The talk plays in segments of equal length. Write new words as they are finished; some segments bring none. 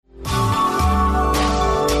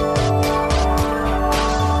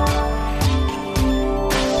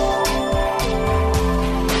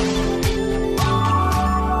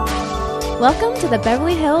Welcome to the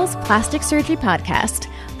Beverly Hills Plastic Surgery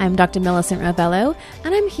Podcast. I'm Dr. Millicent Rovello,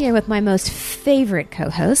 and I'm here with my most favorite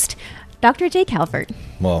co-host, Dr. Jay Calvert.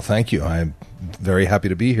 Well, thank you. I'm very happy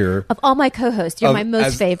to be here. Of all my co-hosts, you're my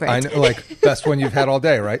most favorite. I know, like, best one you've had all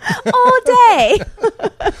day, right? All day.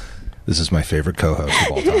 This is my favorite co-host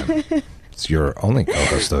of all time. It's your only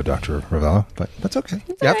co-host, though, Dr. Ravello, but that's okay.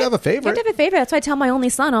 You have to have a favorite. You have to have a favorite. That's why I tell my only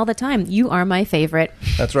son all the time, you are my favorite.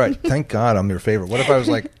 That's right. Thank God I'm your favorite. What if I was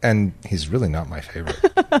like, and he's really not my favorite?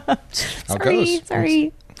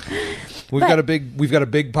 Sorry. We've got a big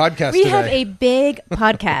podcast today. We have a big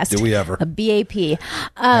podcast. Do we ever? A BAP.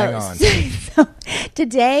 Hang on. So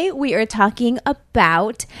today we are talking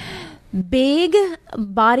about big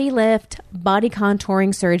body lift, body contouring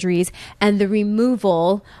surgeries, and the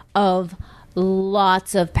removal of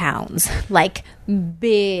lots of pounds, like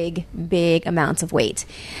big amounts of weight.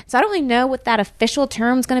 So I don't really know what that official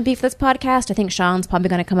term is going to be for this podcast. I think Sean's probably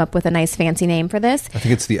going to come up with a nice fancy name for this. I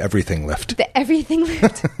think it's the everything lift. The everything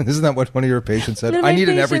lift. Isn't that what one of your patients said? I need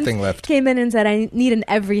an everything lift. Came in and said, I need an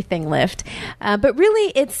everything lift. But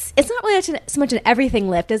really, it's not really so much an everything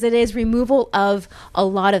lift as it is removal of a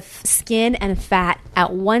lot of skin and fat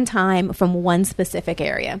at one time from one specific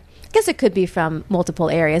area. I guess it could be from multiple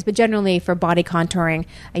areas, but generally for body contouring,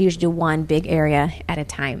 I usually do one big area at a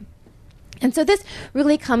time. And so this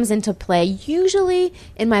really comes into play usually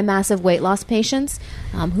in my massive weight loss patients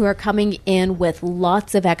who are coming in with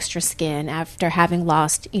lots of extra skin after having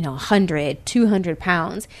lost, 100, 200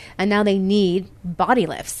 pounds, and now they need body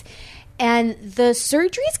lifts. And the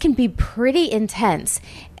surgeries can be pretty intense.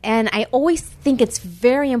 And I always think it's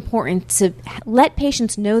very important to let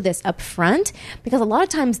patients know this up front because a lot of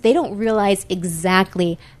times they don't realize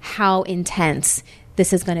exactly how intense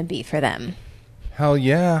this is going to be for them. Hell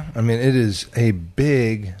yeah. I mean, it is a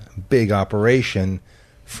big operation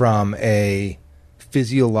from a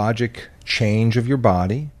physiologic change of your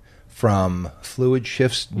body, from fluid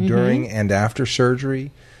shifts during and after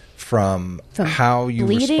surgery, from how you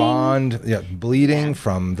respond, bleeding,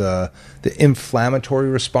 from the inflammatory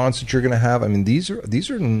response that you're going to have. I mean, these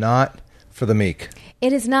are not for the meek.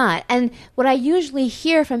 It is not. And what I usually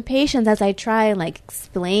hear from patients as I try and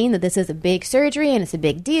explain that this is a big surgery and it's a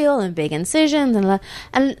big deal and big incisions and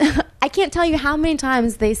I can't tell you how many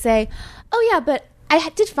times they say, "Oh yeah, but I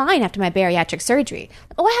did fine after my bariatric surgery.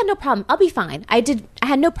 Oh, I had no problem. I'll be fine. I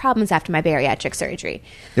had no problems after my bariatric surgery."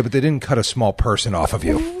 Yeah, but they didn't cut a small person off of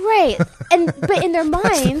you. Right. But in their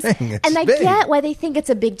minds, and I get why they think it's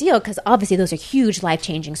a big deal because obviously those are huge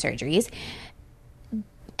life-changing surgeries.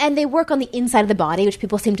 And they work on the inside of the body, which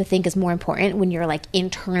people seem to think is more important when you're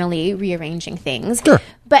internally rearranging things. Sure.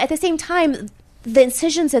 But at the same time, the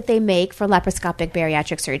incisions that they make for laparoscopic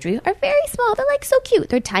bariatric surgery are very small. They're so cute.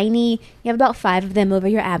 They're tiny. You have about 5 of them over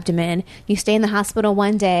your abdomen. You stay in the hospital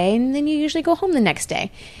one day, and then you usually go home the next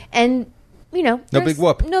day. And, no big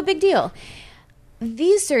whoop. No big deal.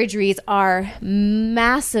 These surgeries are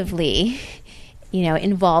massively,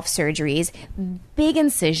 involved surgeries, big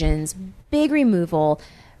incisions, big removal,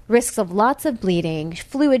 risks of lots of bleeding,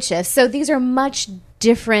 fluid shifts. So these are much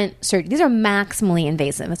different surgeries. These are maximally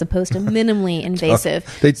invasive as opposed to minimally invasive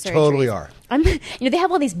They surgeries. Totally are. They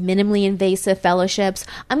have all these minimally invasive fellowships.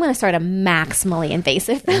 I'm going to start a maximally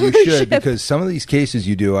invasive fellowship. You should, because some of these cases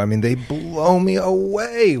you do, they blow me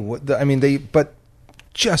away. But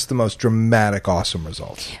just the most dramatic, awesome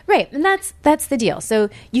results. Right, and that's the deal. So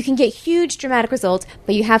you can get huge, dramatic results,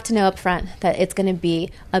 but you have to know up front that it's going to be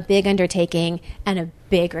a big undertaking and a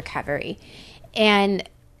big recovery. And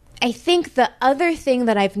I think the other thing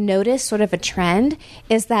that I've noticed, sort of a trend,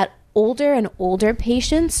 is that older and older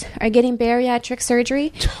patients are getting bariatric surgery.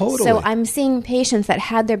 Totally. So I'm seeing patients that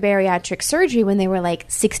had their bariatric surgery when they were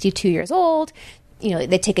 62 years old.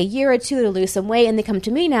 They take a year or two to lose some weight, and they come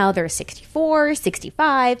to me now, they're 64,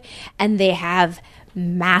 65, and they have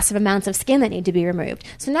massive amounts of skin that need to be removed.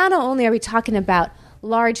 So not only are we talking about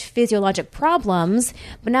large physiologic problems,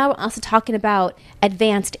 but now we're also talking about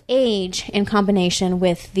advanced age in combination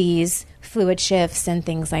with these fluid shifts and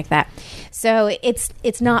things like that. So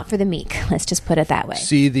it's not for the meek, let's just put it that way.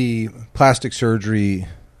 See the Plastic Surgery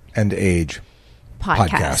and Age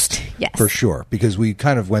podcast. Yes, for sure, because we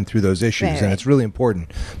kind of went through those issues, right. And it's really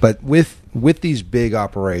important. But with these big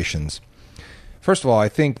operations, first of all, I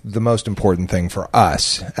think the most important thing for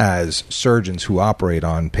us as surgeons who operate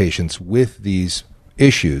on patients with these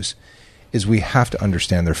issues is we have to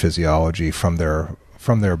understand their physiology from their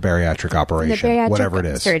from their bariatric operation, bariatric whatever it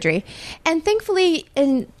is. Surgery. And thankfully,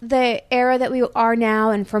 in the era that we are now,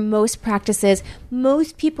 and for most practices,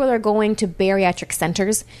 most people are going to bariatric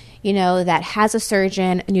centers, that has a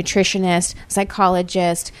surgeon, a nutritionist,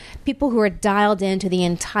 psychologist, people who are dialed into the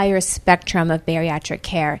entire spectrum of bariatric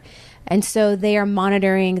care. And so they are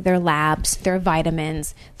monitoring their labs, their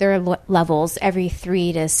vitamins, their levels every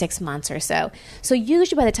 3 to 6 months or so. So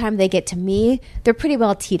usually by the time they get to me, they're pretty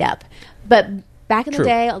well teed up. But back in the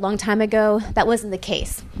day, a long time ago, that wasn't the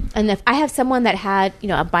case. And if I have someone that had,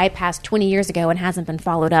 a bypass 20 years ago and hasn't been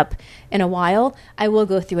followed up in a while, I will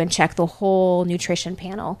go through and check the whole nutrition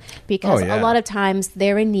panel because a lot of times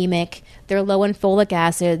they're anemic, they're low in folic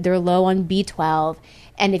acid, they're low on B12.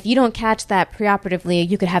 And if you don't catch that preoperatively,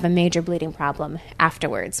 you could have a major bleeding problem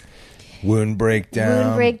afterwards. Wound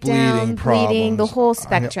breakdown, bleeding, the whole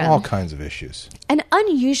spectrum. All kinds of issues. And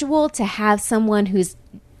unusual to have someone who's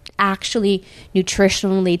actually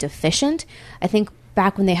nutritionally deficient. I think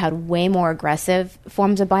back when they had way more aggressive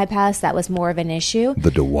forms of bypass, that was more of an issue.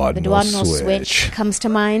 The duodenal switch comes to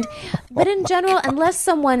mind. But in general, unless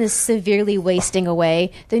someone is severely wasting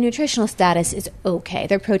away, their nutritional status is okay.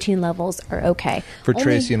 Their protein levels are okay. For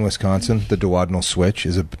Tracy in Wisconsin, the duodenal switch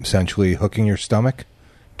is essentially hooking your stomach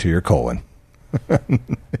to your colon.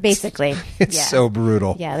 Basically. It's so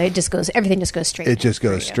brutal. Yeah, everything just goes straight. It just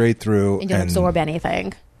goes straight through. And you don't absorb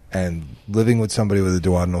anything. And living with somebody with a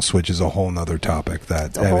duodenal switch is a whole nother topic.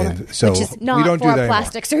 Which is not we don't for do a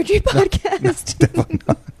plastic surgery podcast. Definitely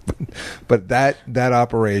not. But that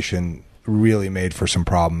operation really made for some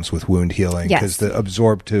problems with wound healing because the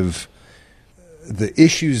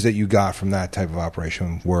issues that you got from that type of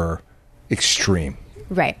operation were extreme.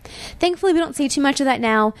 Right. Thankfully, we don't see too much of that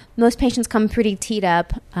now. Most patients come pretty teed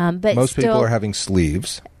up, but most people are having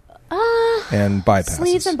sleeves. And bypasses.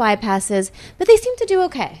 Sleeves and bypasses, but they seem to do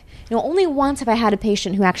okay. Only once have I had a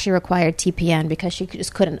patient who actually required TPN because she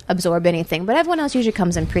just couldn't absorb anything, but everyone else usually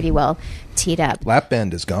comes in pretty well teed up. Lap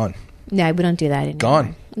bend is gone. No, we don't do that anymore.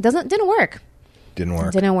 Gone. It didn't work.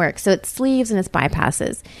 Didn't work. So it's sleeves and it's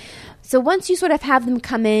bypasses. So once you sort of have them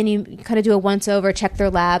come in, you kind of do a once-over, check their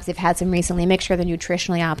labs. They've had some recently, make sure they're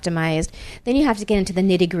nutritionally optimized. Then you have to get into the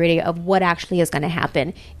nitty-gritty of what actually is going to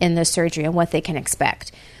happen in the surgery and what they can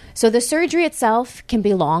expect. So the surgery itself can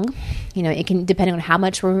be long. It can, depending on how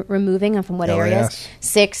much we're removing and from what areas,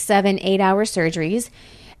 6, 7, 8-hour surgeries.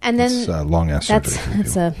 And then it's a long-ass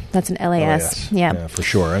surgery. That's an LAS. Yeah, for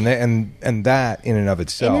sure. And that in and of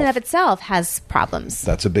itself has problems.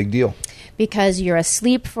 That's a big deal. Because you're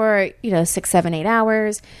asleep for 6, 7, 8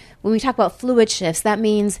 hours. When we talk about fluid shifts, that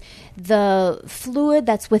means the fluid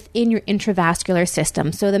that's within your intravascular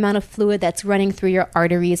system, so the amount of fluid that's running through your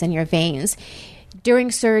arteries and your veins.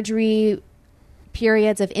 During surgery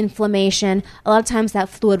periods of inflammation, a lot of times that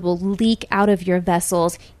fluid will leak out of your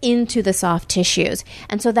vessels into the soft tissues.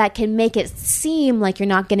 And so that can make it seem like you're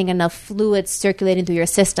not getting enough fluid circulating through your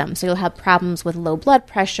system. So you'll have problems with low blood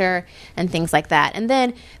pressure and things like that. And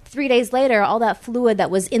then 3 days later, all that fluid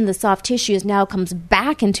that was in the soft tissues now comes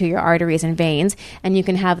back into your arteries and veins, and you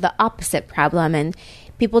can have the opposite problem. And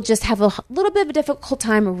people just have a little bit of a difficult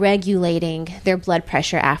time regulating their blood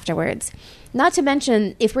pressure afterwards. Not to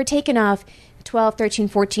mention, if we're taking off 12, 13,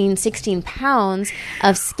 14, 16 pounds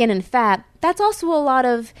of skin and fat, that's also a lot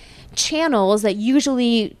of channels that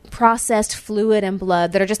usually processed fluid and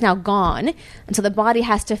blood that are just now gone. And so the body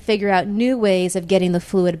has to figure out new ways of getting the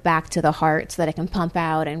fluid back to the heart so that it can pump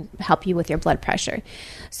out and help you with your blood pressure.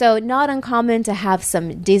 So not uncommon to have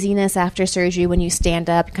some dizziness after surgery when you stand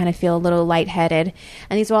up, you kind of feel a little lightheaded.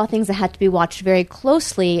 And these are all things that have to be watched very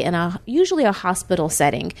closely in usually a hospital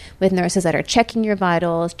setting with nurses that are checking your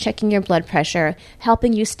vitals, checking your blood pressure,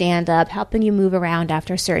 helping you stand up, helping you move around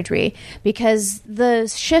after surgery, because the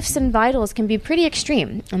shifts in vitals can be pretty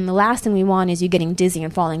extreme. And the last thing we want is you getting dizzy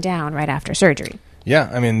and falling down right after surgery. Yeah,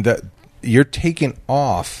 I mean, you're taking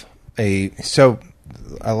off so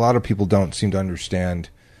a lot of people don't seem to understand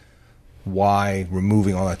why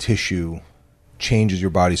removing all that tissue changes your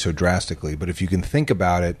body so drastically. But if you can think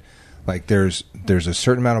about it, like there's a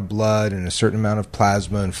certain amount of blood and a certain amount of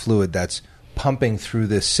plasma and fluid that's pumping through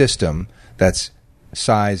this system that's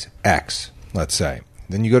size X, let's say.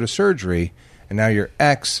 Then you go to surgery, and now you're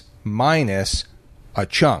X minus a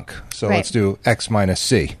chunk. So right. Let's do X minus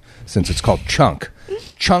C, since it's called chunk.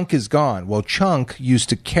 Chunk is gone. Well, chunk used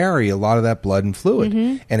to carry a lot of that blood and fluid,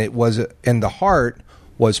 and the heart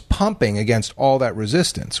was pumping against all that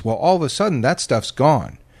resistance. Well, all of a sudden, that stuff's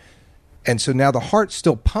gone. And so now the heart's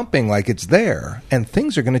still pumping like it's there, and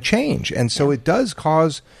things are going to change. And so it does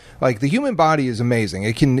cause, like, the human body is amazing.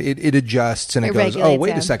 It adjusts and it goes, oh,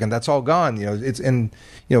 wait a second, that's all gone.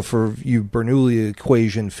 For you Bernoulli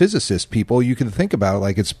equation physicist people, you can think about it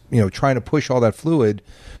like it's, trying to push all that fluid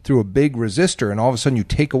through a big resistor, and all of a sudden you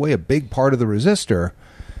take away a big part of the resistor.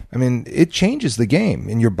 I mean, it changes the game,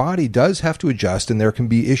 and your body does have to adjust, and there can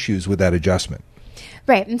be issues with that adjustment.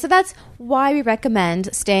 Right. And so that's why we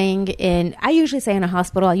recommend staying in, I usually say in a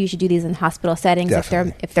hospital. I usually do these in hospital settings.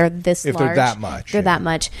 Definitely. if they're this if large. They're that much. They're that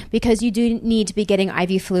much. Because you do need to be getting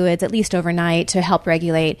IV fluids at least overnight to help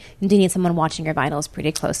regulate. You do need someone watching your vitals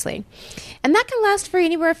pretty closely. And that can last for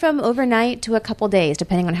anywhere from overnight to a couple days,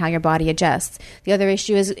 depending on how your body adjusts. The other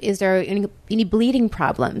issue is there any bleeding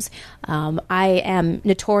problems? I am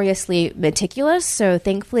notoriously meticulous, so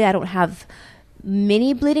thankfully I don't have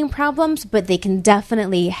many bleeding problems, but they can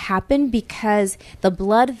definitely happen because the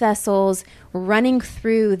blood vessels running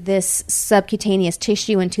through this subcutaneous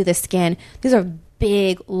tissue into the skin, these are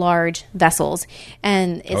big, large vessels.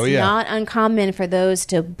 And it's not uncommon for those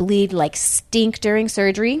to bleed like stink during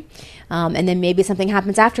surgery. And then maybe something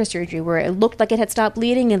happens after surgery where it looked like it had stopped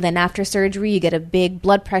bleeding, and then after surgery you get a big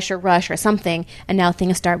blood pressure rush or something, and now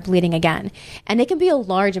things start bleeding again. And it can be a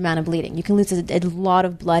large amount of bleeding. You can lose a lot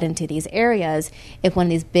of blood into these areas if one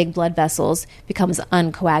of these big blood vessels becomes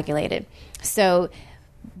uncoagulated. So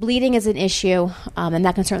bleeding is an issue, and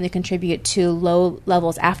that can certainly contribute to low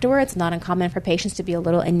levels afterwards. Not uncommon for patients to be a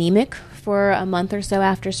little anemic for a month or so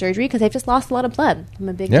after surgery because they've just lost a lot of blood from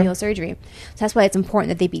a big deal surgery. So that's why it's important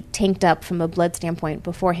that they be tanked up from a blood standpoint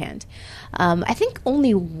beforehand. I think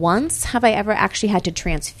only once have I ever actually had to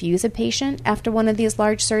transfuse a patient after one of these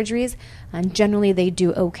large surgeries, and generally they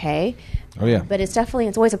do okay. Oh, yeah. But it's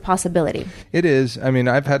always a possibility. It is. I mean,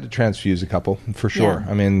 I've had to transfuse a couple, for sure.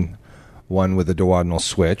 Yeah. I mean, one with a duodenal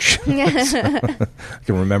switch. I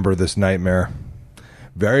can remember this nightmare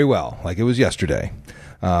very well, like it was yesterday.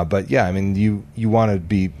 But yeah, I mean, you want to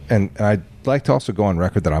be, and I'd like to also go on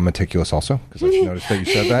record that I'm meticulous also, because I noticed that you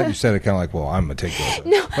said that. You said it kind of like, well, I'm meticulous.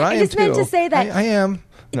 No, but I just meant to say that I am.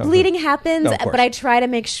 No, bleeding happens, no, but I try to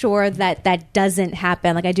make sure that that doesn't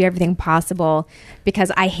happen. Like I do everything possible because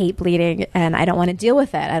I hate bleeding and I don't want to deal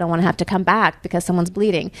with it. I don't want to have to come back because someone's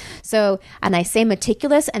bleeding. So, and I say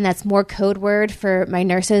meticulous, and that's more code word for my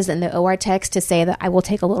nurses and the OR techs to say that I will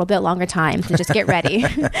take a little bit longer time to just get ready.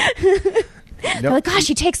 They're like, gosh,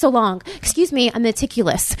 you take so long. Excuse me, I'm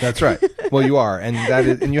meticulous. That's right. Well, you are, and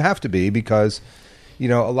and you have to be because, a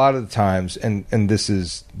lot of the times, and this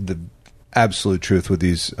is the absolute truth with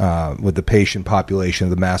these with the patient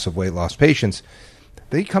population, the massive weight loss patients,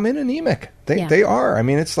 they come in anemic. They are. I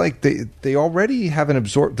mean, it's like they already have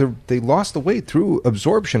they lost the weight through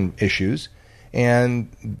absorption issues, and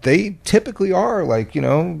they typically are like,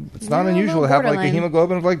 it's not unusual to have like a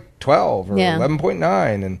hemoglobin of like 12 or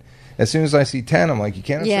 11.9, and as soon as I see 10, I'm like, you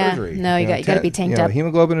can't have surgery. No, you got to be tanked up.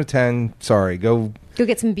 Hemoglobin of 10, sorry, go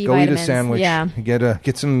get some B go vitamins. Eat a sandwich. Yeah.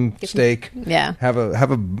 Get some steak. Have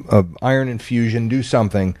a iron infusion. Do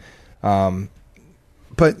something.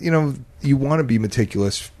 But you want to be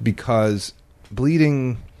meticulous because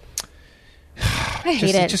bleeding. I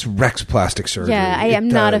hate it. It just wrecks plastic surgery. Yeah, I am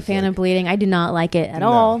not a fan of bleeding. I do not like it at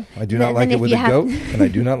all. I do not like it with a goat, and I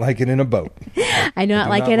do not like it in a boat. I do not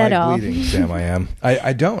like it at all. Bleeding, Sam, I am.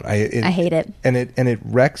 I don't. I hate it. And it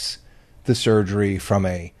wrecks the surgery from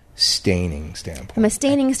a staining standpoint. From a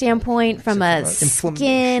staining standpoint, from a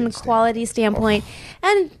skin quality standpoint.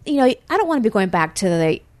 And, I don't want to be going back to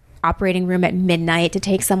the operating room at midnight to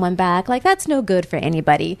take someone back. Like, that's no good for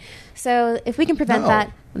anybody. So if we can prevent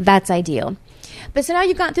that, that's ideal. But so now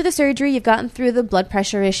you've gotten through the surgery, you've gotten through the blood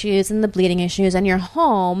pressure issues and the bleeding issues, and you're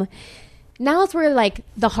home. Now it's where like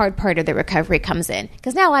the hard part of the recovery comes in,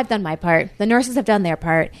 because now I've done my part, the nurses have done their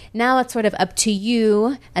part. Now it's sort of up to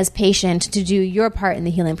you as patient to do your part in the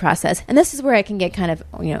healing process, and this is where it can get kind of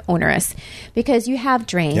onerous, because you have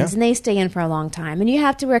drains and they stay in for a long time, and you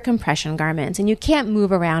have to wear compression garments, and you can't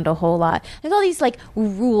move around a whole lot. There's all these like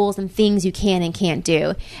rules and things you can and can't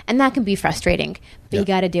do, and that can be frustrating. But you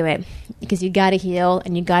got to do it because you got to heal,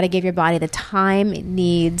 and you got to give your body the time it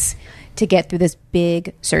needs to get through this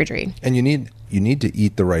big surgery. And you need to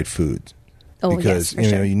eat the right foods. Because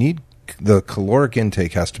sure. you need the caloric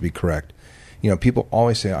intake has to be correct. People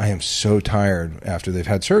always say, I am so tired after they've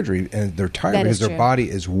had surgery, and they're tired because their body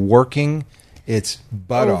is working its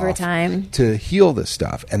butt overtime off to heal this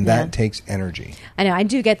stuff, and that takes energy. I know, I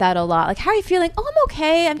do get that a lot. Like, how are you feeling? Oh, I'm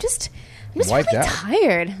okay. I'm just wiped really out.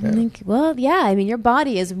 tired. I'm like, well, yeah. I mean, your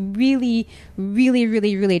body is really, really,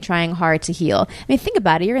 really, really trying hard to heal. I mean, think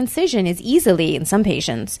about it. Your incision is easily, in some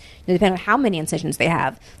patients, depending on how many incisions they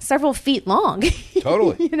have, several feet long.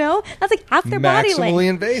 Totally. You know, that's like half their body length. Maximally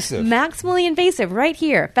invasive. Maximally invasive, right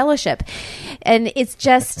here, fellowship, and it's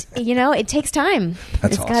just it takes time.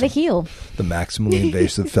 That's It's got to awesome. heal. The Maximally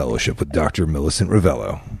Invasive Fellowship with Dr. Millicent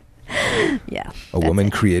Ravello. Yeah, A woman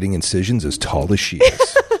creating incisions as tall as she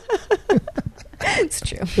is. it's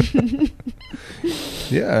true.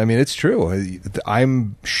 Yeah, I mean, it's true.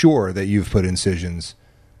 I'm sure that you've put incisions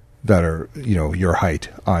that are, your height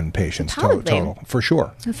on patients. Probably. Total. For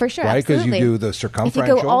sure. For sure, Right? Because you absolutely. do the If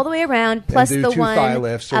circumferential. you go all the way around, plus and do the two one thigh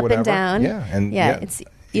lifts or up whatever. and down, Yeah, it's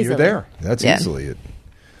you're easily there. That's Yeah. easily it.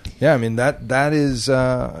 Yeah, I mean that is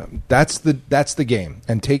that's the game.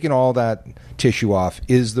 And taking all that tissue off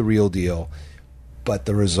is the real deal. But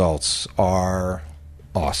the results are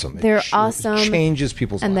awesome. They're awesome. It changes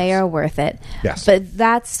people's and lives. they are worth it. Yes.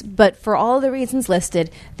 But for all the reasons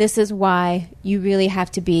listed, this is why you really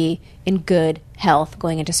have to be in good health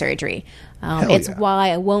going into surgery. It's yeah.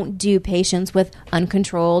 why I won't do patients with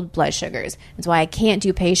uncontrolled blood sugars. It's why I can't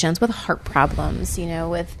do patients with heart problems,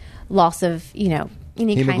 with loss of,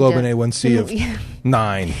 any Hemoglobin kind of A1C of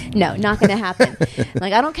 9. No, not going to happen.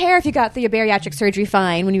 Like, I don't care if you got through your bariatric surgery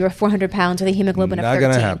fine when you were 400 pounds with a hemoglobin Not of 13.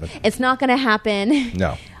 gonna happen. It's not going to happen.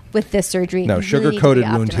 No. With this surgery. No, You really need to sugar-coated be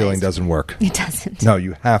wound healing optimized. doesn't work. It doesn't. No,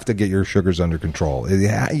 you have to get your sugars under control.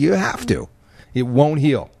 You have to. It won't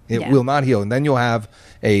heal. It Yeah. will not heal. And then you'll have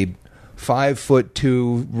a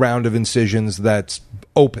 5'2" round of incisions that's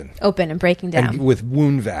open Open and breaking down. and with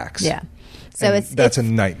wound vacs. Yeah. So And it's that's it's,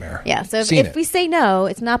 a nightmare. Yeah. So Seen if we say no,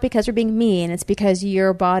 it's not because we're being mean. It's because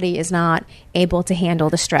your body is not able to handle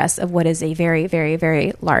the stress of what is a very, very,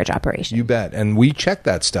 very large operation. You bet. And we check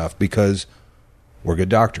that stuff because we're good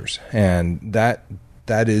doctors. And that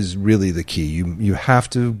is really the key. You have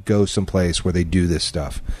to go someplace where they do this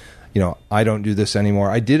stuff. I don't do this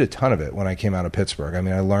anymore. I did a ton of it when I came out of Pittsburgh. I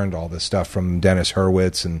mean, I learned all this stuff from Dennis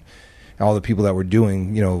Hurwitz and all the people that were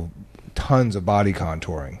doing, tons of body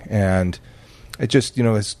contouring. And it just,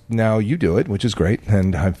 is now you do it, which is great.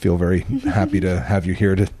 And I feel very happy to have you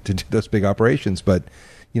here to do those big operations. But,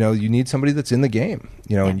 you need somebody that's in the game,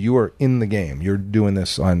 and you are in the game. You're doing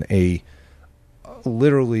this on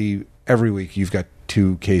literally every week. You've got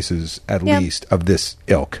 2 cases at least of this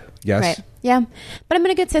ilk. Yes. Right. Yeah. But I'm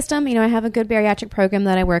in a good system. I have a good bariatric program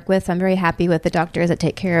that I work with. I'm very happy with the doctors that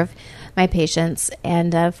take care of my patients.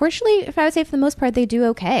 And fortunately, if I would say for the most part, they do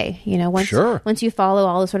okay. Once you follow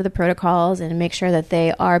all the sort of the protocols and make sure that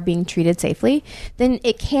they are being treated safely, then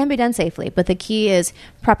it can be done safely. But the key is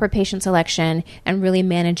proper patient selection and really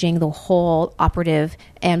managing the whole operative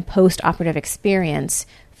and post-operative experience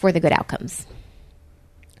for the good outcomes.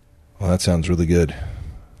 Well, that sounds really good.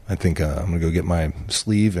 I think I'm going to go get my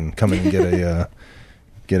sleeve and come in and get a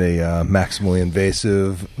maximally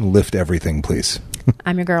invasive lift everything, please.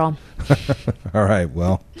 I'm your girl. All right.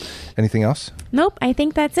 Well, anything else? Nope, I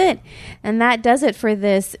think that's it. And that does it for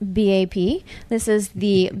this BAP. This is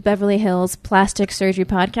the Beverly Hills Plastic Surgery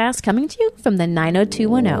Podcast coming to you from the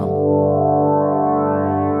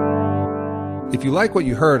 90210. If you like what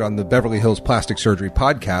you heard on the Beverly Hills Plastic Surgery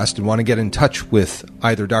Podcast and want to get in touch with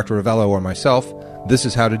either Dr. Ravello or myself, this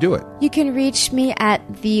is how to do it. You can reach me at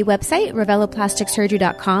the website,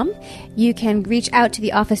 ravelloplasticsurgery.com. You can reach out to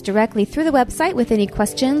the office directly through the website with any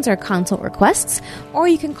questions or consult requests, or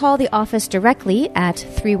you can call the office directly at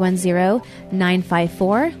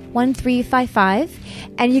 310-954-1355,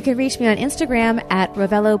 and you can reach me on Instagram at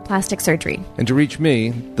Ravello Plastic Surgery. And to reach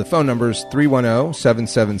me, the phone number is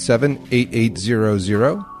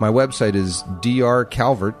 310-777-8800. My website is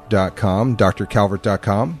drcalvert.com,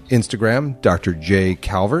 drcalvert.com. Instagram, Dr. J.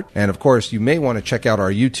 Calvert. And of course, you may want to check out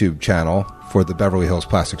our YouTube channel for the Beverly Hills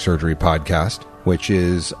Plastic Surgery Podcast, which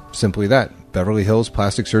is simply that, Beverly Hills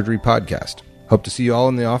Plastic Surgery Podcast. Hope to see you all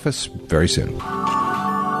in the office very soon.